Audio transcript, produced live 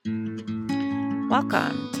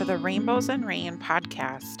Welcome to the Rainbows and Rain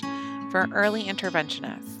podcast for early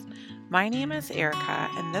interventionists. My name is Erica,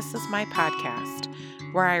 and this is my podcast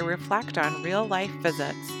where I reflect on real life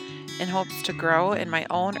visits in hopes to grow in my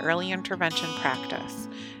own early intervention practice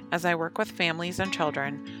as I work with families and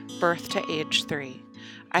children birth to age 3.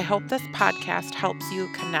 I hope this podcast helps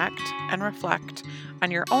you connect and reflect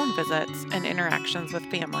on your own visits and interactions with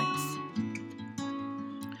families.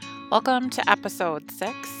 Welcome to episode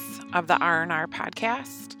 6 of the R&R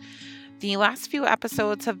podcast. The last few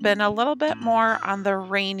episodes have been a little bit more on the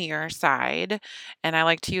rainier side, and I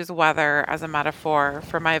like to use weather as a metaphor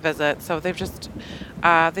for my visit. So they've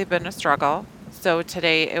been a struggle. So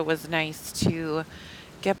today it was nice to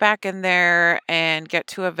get back in there and get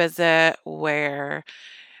to a visit where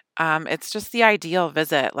it's just the ideal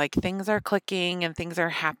visit. Like things are clicking and things are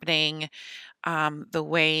happening the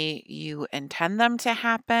way you intend them to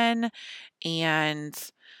happen.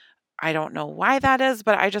 And I don't know why that is,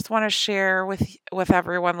 but I just want to share with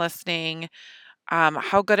everyone listening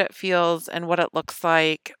how good it feels and what it looks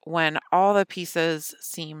like when all the pieces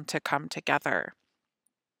seem to come together.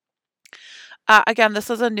 Again, this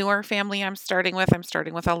is a newer family I'm starting with. I'm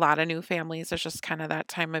starting with a lot of new families. It's just kind of that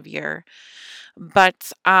time of year.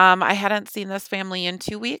 But I hadn't seen this family in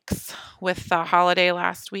 2 weeks with the holiday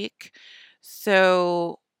last week.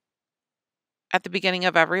 So at the beginning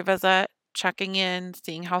of every visit, checking in,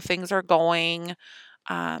 seeing how things are going,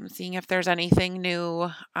 seeing if there's anything new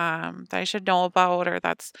that I should know about or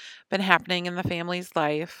that's been happening in the family's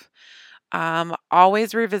life.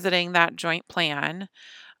 Always revisiting that joint plan.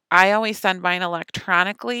 I always send mine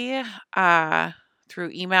electronically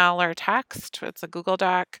through email or text. It's a Google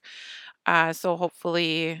Doc. So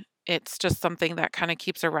hopefully it's just something that kind of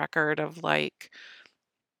keeps a record of like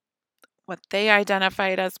what they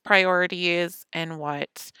identified as priorities and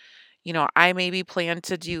what I maybe plan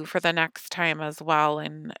to do for the next time as well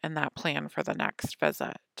and that plan for the next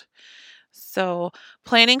visit. So,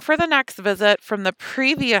 planning for the next visit from the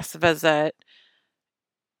previous visit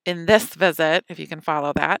in this visit, if you can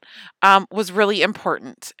follow that, was really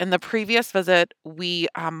important. In the previous visit,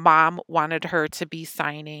 mom wanted her to be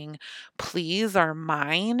signing please or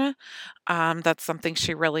mine. That's something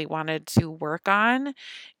she really wanted to work on.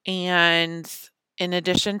 And in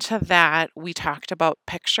addition to that, we talked about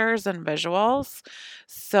pictures and visuals.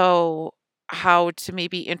 So, how to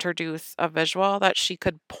maybe introduce a visual that she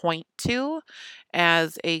could point to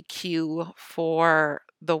as a cue for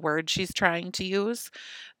the word she's trying to use.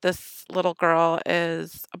 This little girl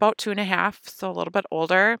is about 2.5, so a little bit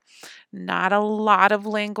older. Not a lot of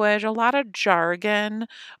language, a lot of jargon,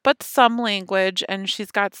 but some language, and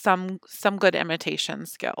she's got some good imitation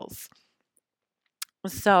skills.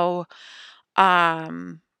 So,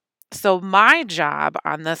 um, so my job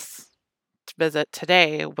on this visit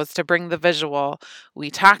today was to bring the visual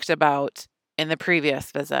we talked about in the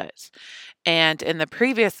previous visit. And in the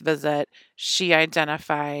previous visit, she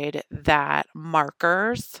identified that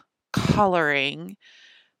markers, coloring,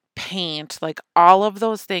 paint, like all of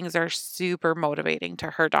those things are super motivating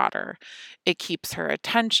to her daughter. It keeps her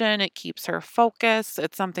attention, it keeps her focus.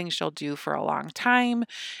 It's something she'll do for a long time.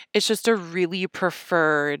 It's just a really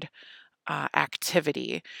preferred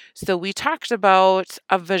activity. So we talked about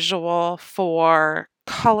a visual for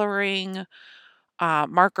coloring,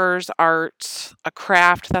 markers, art, a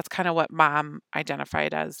craft. That's kind of what mom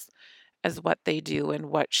identified as what they do and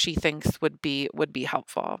what she thinks would be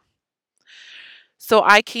helpful. So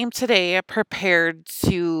I came today prepared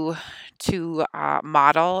to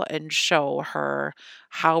model and show her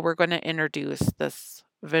how we're going to introduce this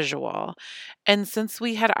visual. And since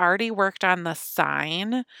we had already worked on the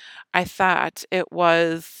sign, I thought it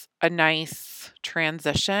was a nice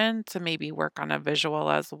transition to maybe work on a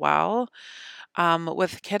visual as well.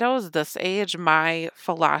 With kiddos this age, my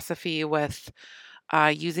philosophy with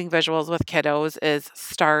using visuals with kiddos is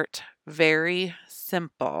start very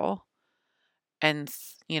simple and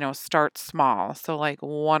start small, so like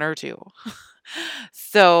 1 or 2.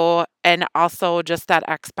 So, and also just that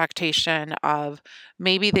expectation of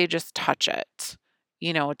maybe they just touch it,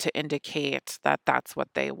 to indicate that that's what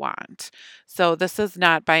they want. So this is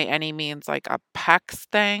not by any means like a PEX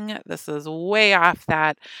thing. This is way off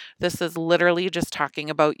that. This is literally just talking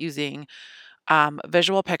about using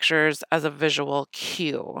visual pictures as a visual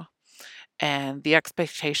cue. And the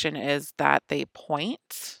expectation is that they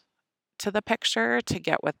point to the picture to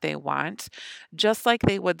get what they want, just like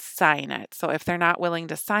they would sign it. So if they're not willing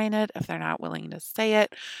to sign it, if they're not willing to say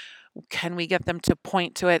it, can we get them to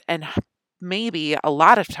point to it? And maybe a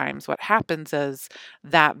lot of times what happens is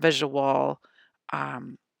that visual,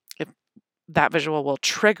 if that visual will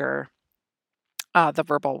trigger the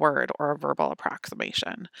verbal word or a verbal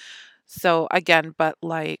approximation. So again, but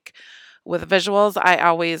like with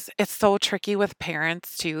visuals, it's so tricky with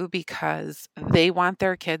parents too because they want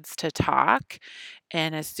their kids to talk.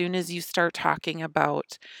 And as soon as you start talking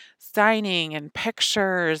about signing and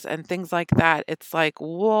pictures and things like that, it's like,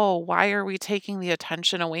 whoa, why are we taking the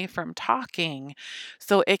attention away from talking?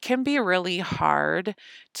 So it can be really hard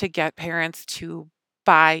to get parents to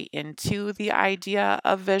buy into the idea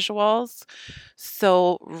of visuals.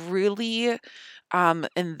 So, really,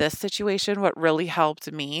 in this situation, what really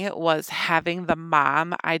helped me was having the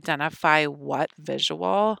mom identify what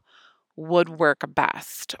visual would work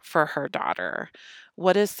best for her daughter.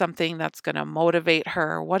 What is something that's going to motivate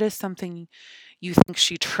her? What is something you think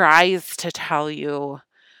she tries to tell you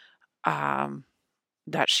um,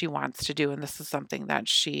 that she wants to do? And this is something that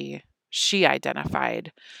she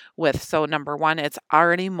identified with. So number one, it's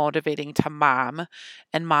already motivating to mom,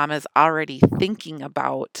 and mom is already thinking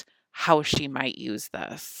about how she might use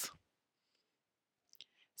this.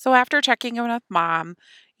 So after checking in with mom,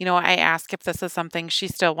 I ask if this is something she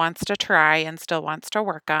still wants to try and still wants to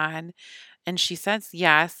work on. And she says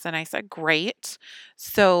yes. And I said, great.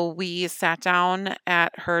 So we sat down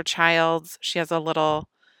at she has a little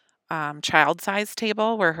child size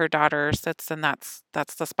table where her daughter sits, and that's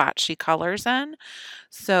the spot she colors in.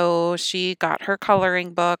 So she got her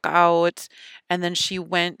coloring book out, and then she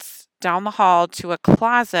went down the hall to a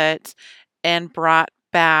closet and brought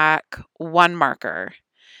back one marker,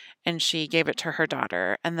 and she gave it to her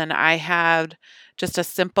daughter. And then I had just a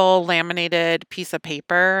simple laminated piece of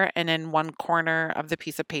paper, and in one corner of the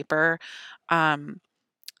piece of paper um,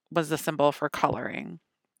 was the symbol for coloring.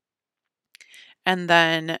 And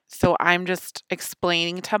then, so I'm just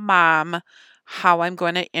explaining to mom how I'm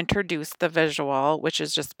going to introduce the visual, which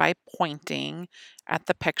is just by pointing at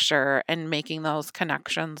the picture and making those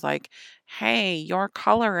connections like, hey, you're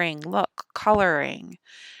coloring, look, coloring.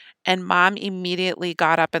 And mom immediately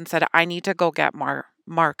got up and said, I need to go get more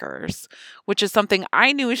markers, which is something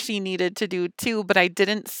I knew she needed to do too, but I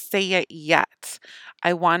didn't say it yet.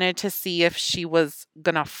 I wanted to see if she was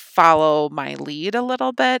going to follow my lead a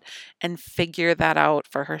little bit and figure that out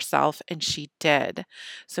for herself. And she did.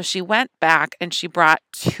 So she went back and she brought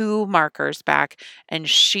two markers back and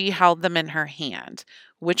she held them in her hand,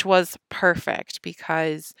 which was perfect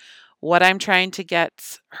because what I'm trying to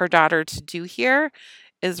get her daughter to do here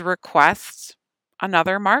is request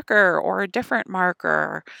another marker or a different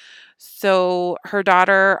marker. So her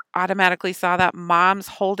daughter automatically saw that mom's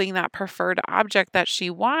holding that preferred object that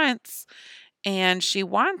she wants and she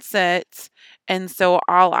wants it. And so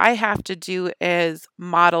all I have to do is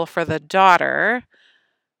model for the daughter,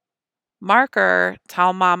 marker,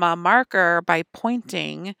 tell mama marker by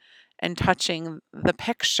pointing and touching the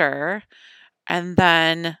picture. And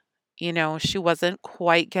then, she wasn't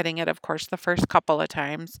quite getting it, of course, the first couple of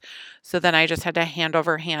times. So then I just had to hand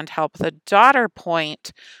over hand help the daughter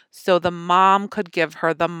point so the mom could give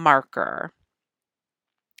her the marker.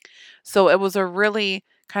 So it was a really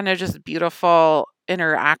kind of just beautiful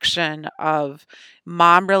interaction of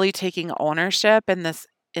mom really taking ownership in this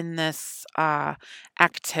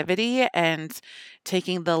activity and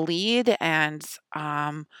taking the lead and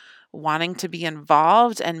wanting to be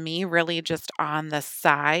involved, and me really just on the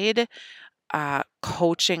side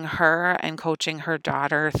coaching her and coaching her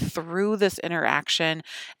daughter through this interaction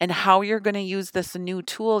and how you're going to use this new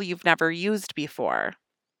tool you've never used before.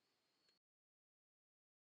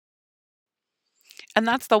 And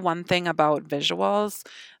that's the one thing about visuals.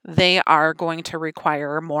 They are going to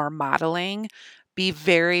require more modeling. Be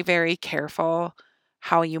very, very careful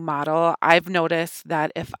how you model. I've noticed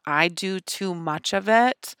that if I do too much of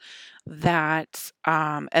it,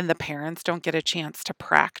 and the parents don't get a chance to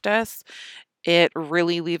practice, it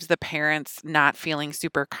really leaves the parents not feeling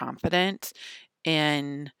super confident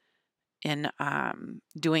in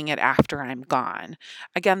doing it after I'm gone.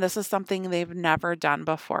 Again, this is something they've never done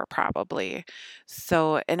before, probably.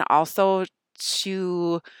 So, and also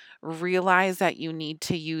to realize that you need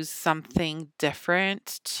to use something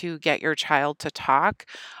different to get your child to talk,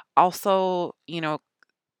 also,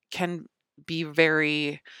 can be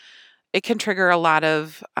very, it can trigger a lot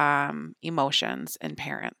of emotions in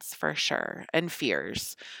parents for sure and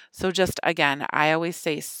fears. So, just again, I always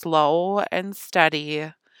say slow and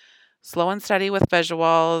steady with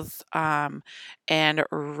visuals, and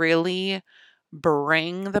really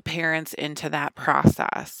bring the parents into that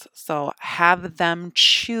process. So have them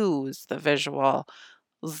choose the visuals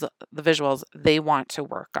they want to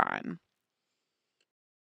work on.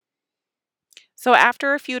 So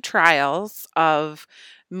after a few trials of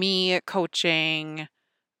me coaching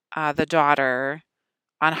the daughter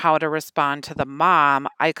on how to respond to the mom,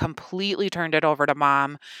 I completely turned it over to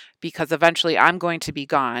mom because eventually I'm going to be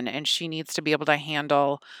gone and she needs to be able to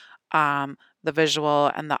handle the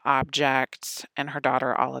visual and the object and her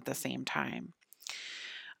daughter all at the same time.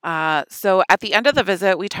 So at the end of the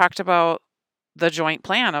visit, we talked about the joint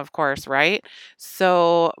plan, of course, right?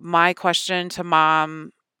 So my question to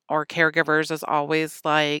mom or caregivers is always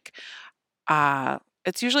like, uh,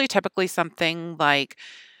 it's usually typically something like,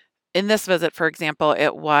 in this visit, for example,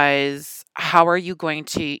 it was, how are you going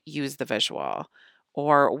to use the visual?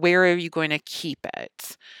 Or where are you going to keep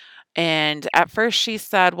it? And at first she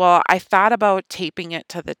said, well, I thought about taping it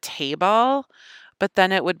to the table, but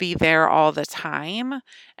then it would be there all the time.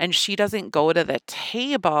 And she doesn't go to the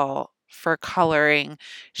table for coloring.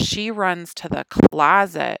 She runs to the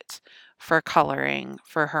closet for coloring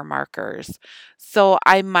for her markers. So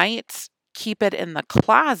I might keep it in the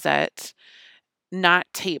closet, not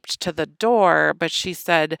taped to the door, but she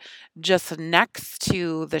said just next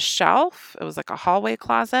to the shelf. It was like a hallway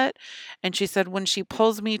closet. And she said when she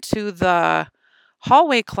pulls me to the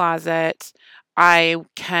hallway closet, I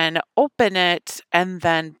can open it and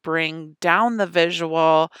then bring down the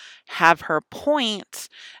visual, have her point,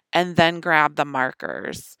 and then grab the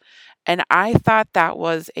markers. And I thought that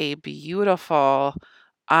was a beautiful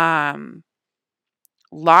um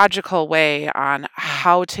logical way on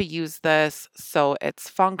how to use this so it's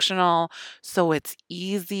functional, so it's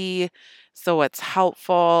easy, so it's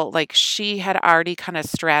helpful. Like she had already kind of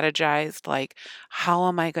strategized like how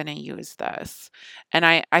am I going to use this? And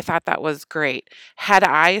I thought that was great. Had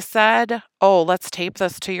I said, "Oh, let's tape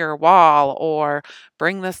this to your wall or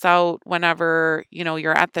bring this out whenever,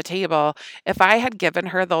 you're at the table." If I had given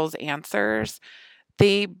her those answers,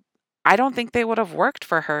 they I don't think they would have worked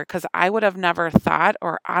for her because I would have never thought,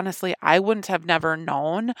 or honestly, I wouldn't have never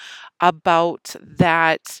known about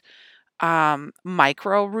that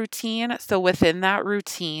micro routine. So within that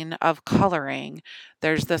routine of coloring,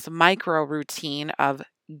 there's this micro routine of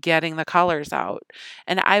getting the colors out.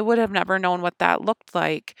 And I would have never known what that looked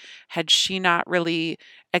like had she not really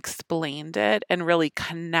explained it and really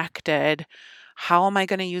connected. How am I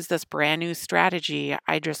going to use this brand new strategy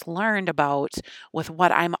I just learned about with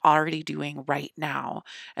what I'm already doing right now?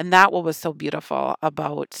 And that what was so beautiful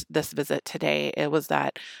about this visit today. It was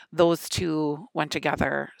that those two went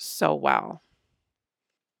together so well.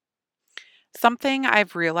 Something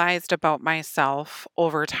I've realized about myself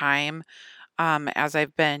over time, as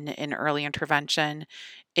I've been in early intervention,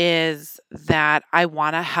 is that I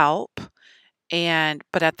want to help,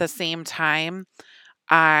 but at the same time,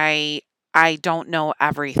 I I don't know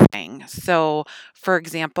everything. So, for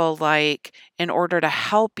example, like in order to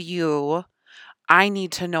help you, I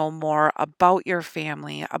need to know more about your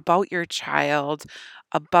family, about your child,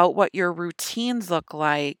 about what your routines look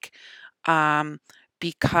like. Um,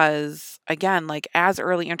 because again, like as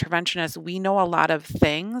early interventionists, we know a lot of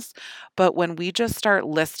things, but when we just start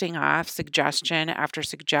listing off suggestion after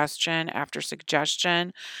suggestion after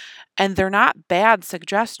suggestion, and they're not bad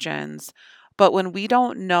suggestions, but when we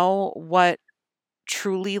don't know what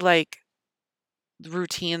truly like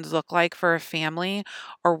routines look like for a family,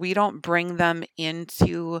 or we don't bring them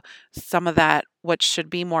into some of that, what should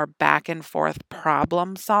be more back and forth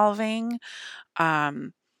problem solving,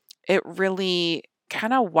 um, it really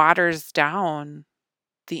kind of waters down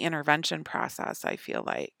the intervention process, I feel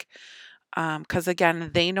like. Because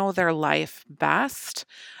again, they know their life best.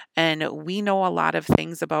 And we know a lot of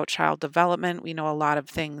things about child development. We know a lot of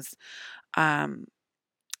things um,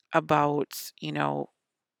 about,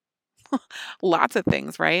 lots of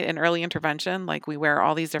things, right? In early intervention, like we wear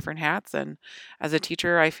all these different hats. And as a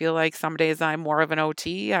teacher, I feel like some days I'm more of an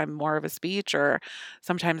OT, I'm more of a speech, or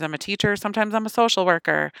sometimes I'm a teacher, sometimes I'm a social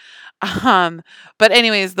worker. Um, but,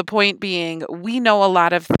 anyways, the point being, we know a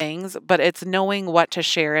lot of things, but it's knowing what to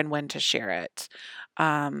share and when to share it,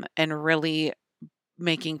 and really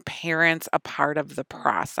making parents a part of the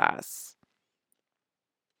process.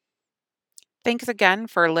 Thanks again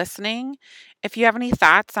for listening. If you have any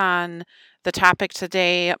thoughts on the topic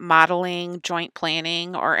today, modeling, joint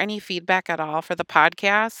planning, or any feedback at all for the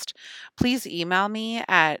podcast, please email me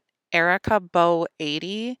at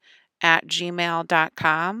ericabow80 at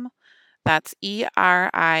gmail.com. That's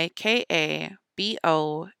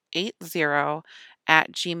ERIKABO80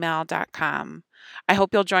 at gmail.com. I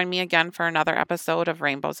hope you'll join me again for another episode of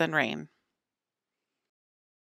Rainbows and Rain.